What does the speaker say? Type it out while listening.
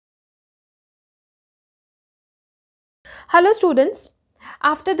Hello students,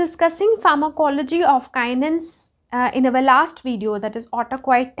 after discussing pharmacology of kinins in our last video, that is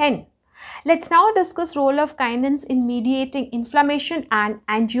Autacoid 10, let's now discuss role of kinins in mediating inflammation and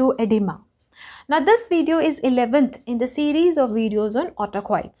angioedema. Now this video is 11th in the series of videos on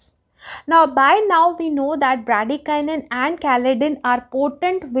Autacoids. Now by now we know that bradykinin and calladin are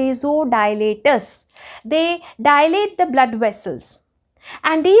potent vasodilators. They dilate the blood vessels.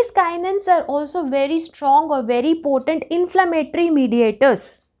 And these kinins are also very strong or very potent inflammatory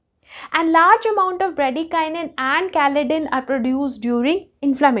mediators. And large amount of bradykinin and calladin are produced during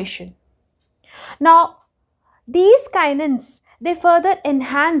inflammation. Now, these kinins, they further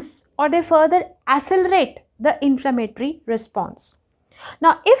enhance or they further accelerate the inflammatory response.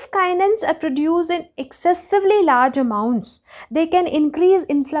 Now, if kinins are produced in excessively large amounts, they can increase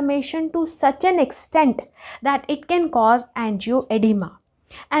inflammation to such an extent that it can cause angioedema.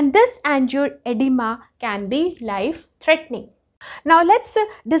 And this angioedema can be life-threatening. Now, let's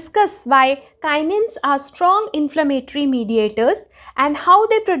discuss why kinins are strong inflammatory mediators and how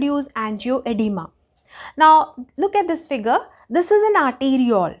they produce angioedema. Now, look at this figure. This is an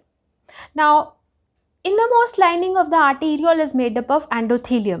arteriole. Now, innermost lining of the arteriole is made up of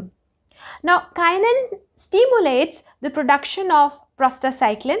endothelium. Now, kinin stimulates the production of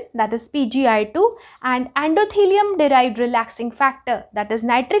prostacyclin, that is PGI2, and endothelium derived relaxing factor, that is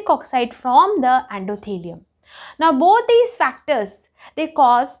nitric oxide from the endothelium. Now, both these factors, they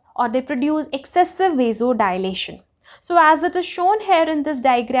cause or they produce excessive vasodilation. So, as it is shown here in this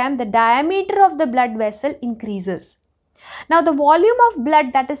diagram, the diameter of the blood vessel increases. Now, the volume of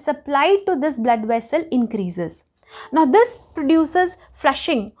blood that is supplied to this blood vessel increases. Now, this produces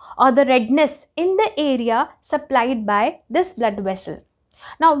flushing or the redness in the area supplied by this blood vessel.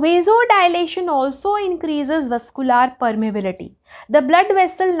 Now, vasodilation also increases vascular permeability. The blood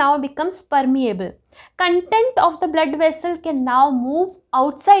vessel now becomes permeable. Content of the blood vessel can now move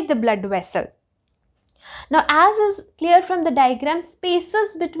outside the blood vessel. Now, as is clear from the diagram,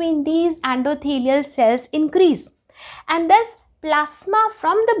 spaces between these endothelial cells increase. And thus plasma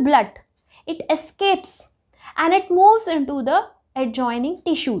from the blood, it escapes and it moves into the adjoining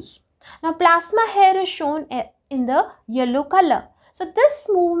tissues. Now plasma here is shown in the yellow color. So this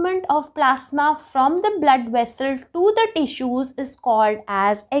movement of plasma from the blood vessel to the tissues is called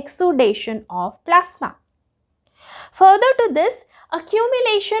as exudation of plasma. Further to this,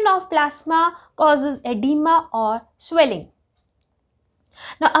 accumulation of plasma causes edema or swelling.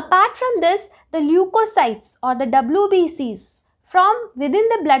 Now, apart from this, the leukocytes or the WBCs from within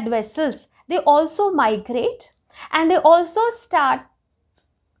the blood vessels, they also migrate and they also start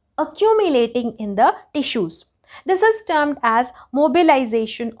accumulating in the tissues. This is termed as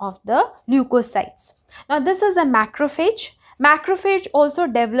mobilization of the leukocytes. Now, this is a macrophage. Macrophage also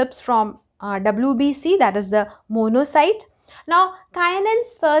develops from WBC, that is the monocyte. Now,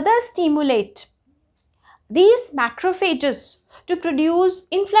 kinins further stimulate these macrophages to produce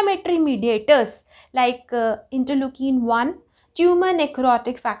inflammatory mediators like interleukin 1, tumor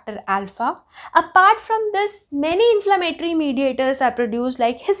necrotic factor alpha. Apart from this, many inflammatory mediators are produced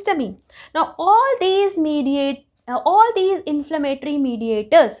like histamine. Now, all these inflammatory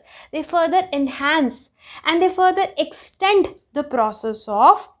mediators, they further enhance and they further extend the process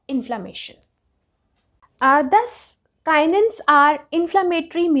of inflammation. Thus, kinins are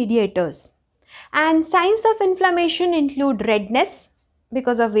inflammatory mediators. And signs of inflammation include redness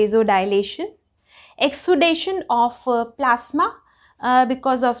because of vasodilation, exudation of plasma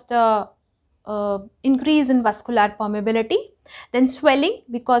because of the increase in vascular permeability, then swelling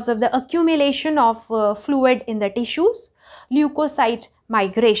because of the accumulation of fluid in the tissues, leukocyte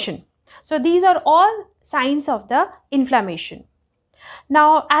migration. So these are all signs of the inflammation.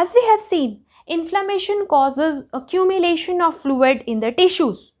 Now, as we have seen, inflammation causes accumulation of fluid in the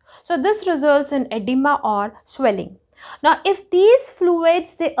tissues. So this results in edema or swelling. Now, if these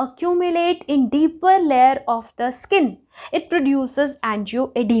fluids, they accumulate in deeper layer of the skin, it produces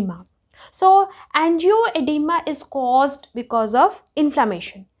angioedema. So angioedema is caused because of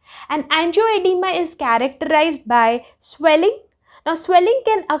inflammation. And angioedema is characterized by swelling. Now, swelling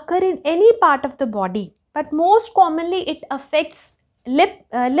can occur in any part of the body, but most commonly it affects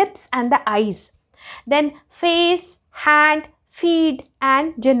lips and the eyes. Then face, hand, feet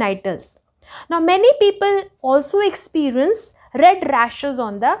and genitals. Now, many people also experience red rashes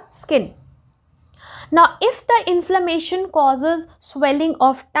on the skin. Now, if the inflammation causes swelling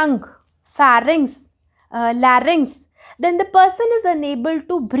of tongue, pharynx, larynx, then the person is unable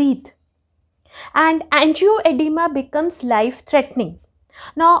to breathe and angioedema becomes life-threatening.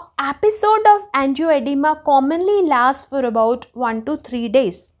 Now, episode of angioedema commonly lasts for about 1 to 3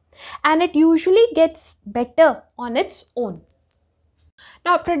 days. and it usually gets better on its own.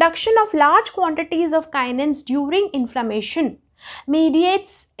 Now, production of large quantities of kinins during inflammation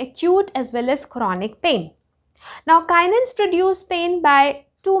mediates acute as well as chronic pain. Now, kinins produce pain by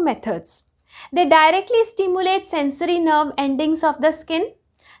two methods. They directly stimulate sensory nerve endings of the skin.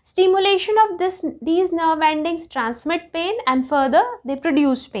 Stimulation of these nerve endings transmit pain, and further they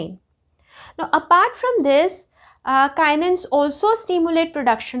produce pain. Now, apart from this, kinins also stimulate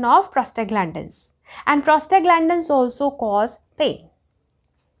production of prostaglandins, and prostaglandins also cause pain.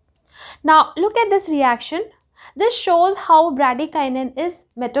 Now, look at this reaction. This shows how bradykinin is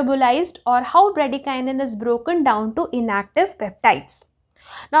metabolized, or how bradykinin is broken down to inactive peptides.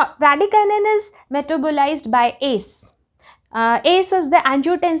 Now, bradykinin is metabolized by ACE. ACE is the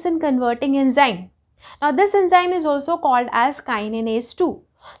angiotensin converting enzyme. Now, this enzyme is also called as kininase 2.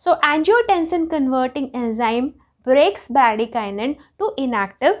 So, angiotensin converting enzyme breaks bradykinin to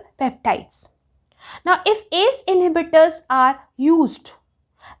inactive peptides. Now, if ACE inhibitors are used,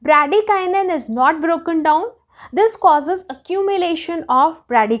 bradykinin is not broken down. This causes accumulation of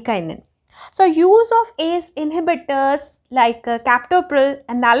bradykinin. So, use of ACE inhibitors like captopril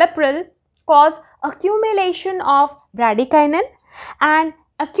and nalopril cause accumulation of bradykinin, and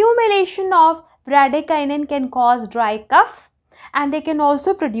accumulation of bradykinin can cause dry cough, and they can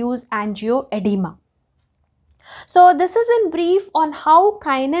also produce angioedema. So, this is in brief on how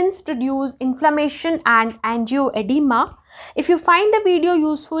kinins produce inflammation and angioedema. If you find the video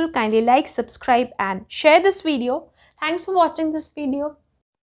useful, kindly like, subscribe and share this video. Thanks for watching this video.